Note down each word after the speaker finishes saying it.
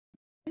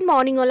Good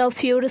morning, all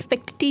of you,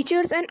 respected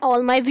teachers and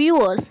all my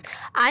viewers.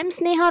 I'm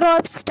Sneha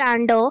Roy,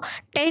 standard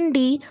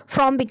 10D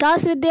from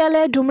Vikas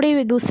Vidyalaya, Dumri,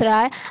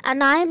 Begusrai,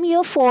 and I am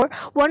here for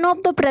one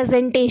of the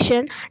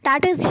presentation,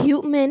 that is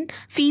human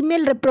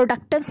female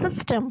reproductive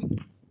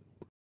system.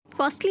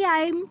 Firstly,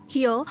 I am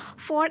here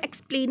for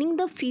explaining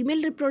the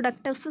female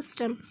reproductive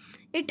system.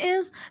 It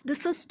is the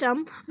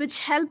system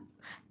which helps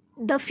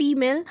the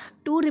female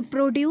to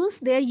reproduce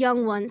their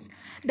young ones.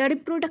 The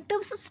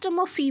reproductive system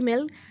of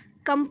female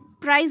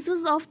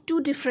comprises of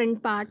two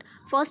different parts.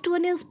 First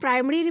one is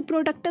primary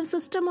reproductive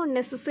system or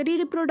necessary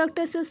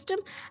reproductive system,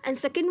 and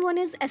second one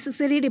is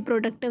accessory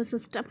reproductive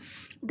system.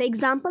 The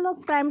example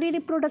of primary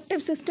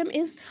reproductive system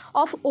is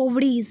of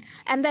ovaries,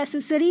 and the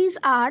accessories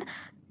are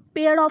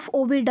pair of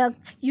oviduct,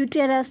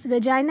 uterus,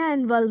 vagina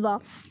and vulva.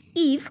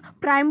 If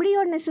primary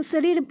or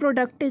necessary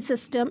reproductive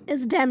system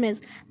is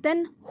damaged,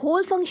 then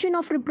whole function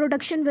of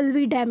reproduction will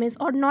be damaged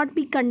or not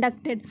be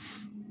conducted.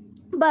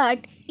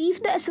 But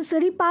if the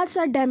accessory parts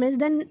are damaged,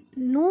 then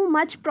no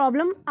much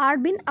problem are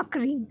been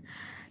occurring.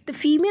 The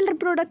female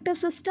reproductive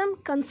system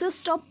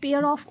consists of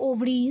pair of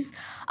ovaries,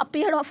 a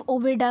pair of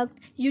oviduct,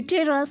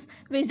 uterus,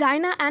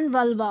 vagina and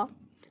vulva.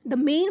 The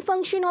main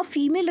function of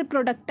female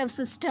reproductive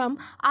system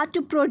are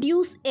to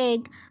produce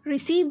egg,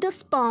 receive the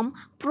sperm,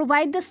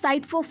 provide the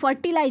site for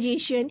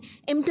fertilization,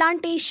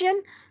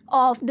 implantation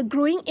of the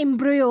growing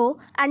embryo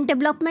and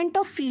development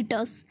of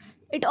fetus.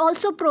 It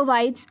also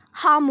provides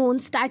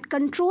hormones that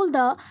control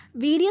the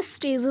various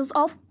stages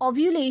of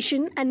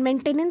ovulation and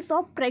maintenance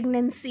of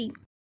pregnancy.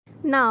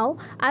 Now,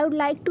 I would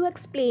like to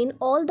explain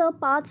all the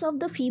parts of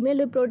the female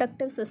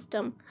reproductive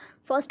system.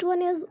 First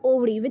one is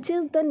ovary, which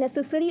is the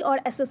necessary or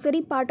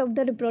accessory part of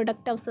the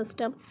reproductive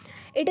system.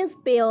 It is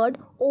paired,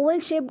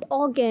 oval-shaped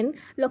organ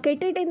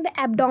located in the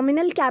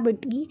abdominal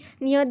cavity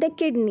near the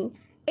kidney.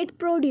 It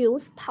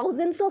produces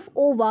thousands of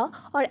ova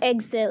or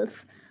egg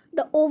cells.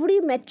 The ovary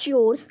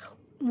matures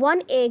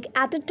one egg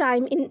at a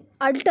time in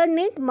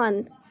alternate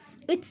months.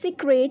 It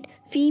secretes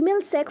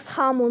female sex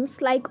hormones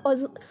like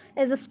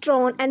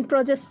estrogen and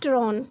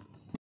progesterone.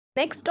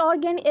 Next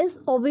organ is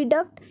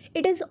oviduct.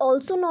 It is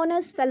also known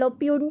as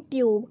fallopian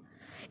tube.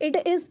 It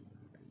is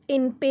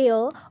in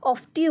pair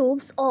of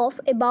tubes of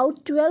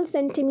about 12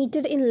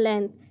 cm in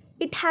length.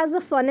 It has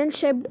a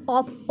funnel-shaped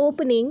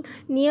opening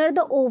near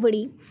the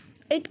ovary.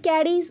 It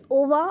carries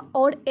ova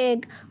or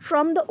egg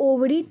from the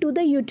ovary to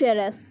the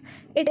uterus.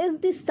 It is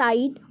the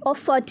site of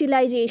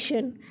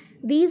fertilization.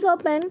 These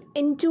open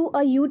into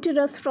a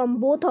uterus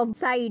from both of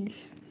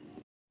sides.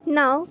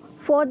 Now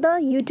for the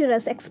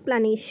uterus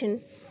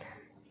explanation.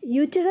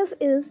 Uterus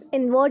is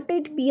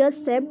inverted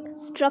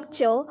pear-shaped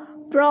structure,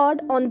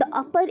 broad on the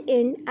upper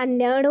end and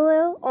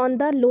narrower on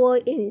the lower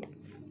end.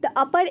 The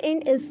upper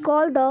end is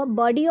called the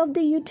body of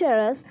the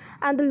uterus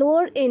and the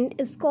lower end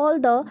is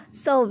called the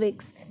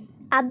cervix.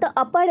 At the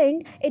upper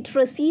end, it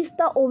receives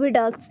the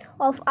oviducts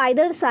of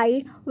either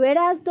side,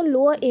 whereas the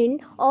lower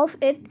end of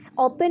it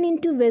opens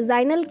into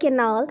vaginal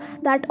canal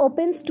that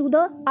opens to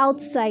the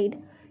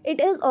outside. It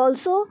is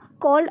also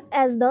called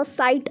as the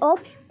site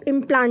of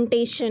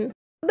implantation.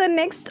 The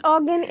next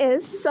organ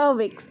is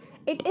cervix.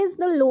 It is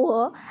the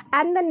lower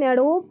and the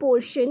narrower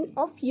portion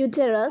of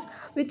uterus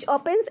which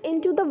opens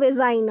into the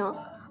vagina.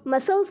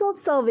 Muscles of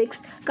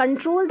cervix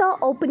control the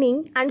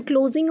opening and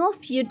closing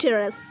of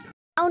uterus.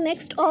 Now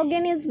next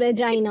organ is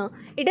vagina.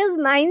 It is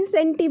 9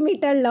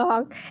 cm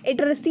long.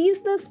 It receives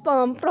the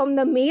sperm from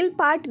the male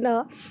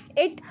partner.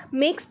 It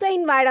makes the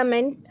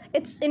environment.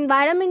 Its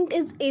environment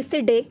is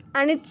acidic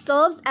and it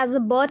serves as a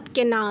birth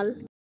canal.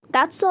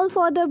 That's all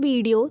for the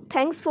video.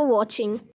 Thanks for watching.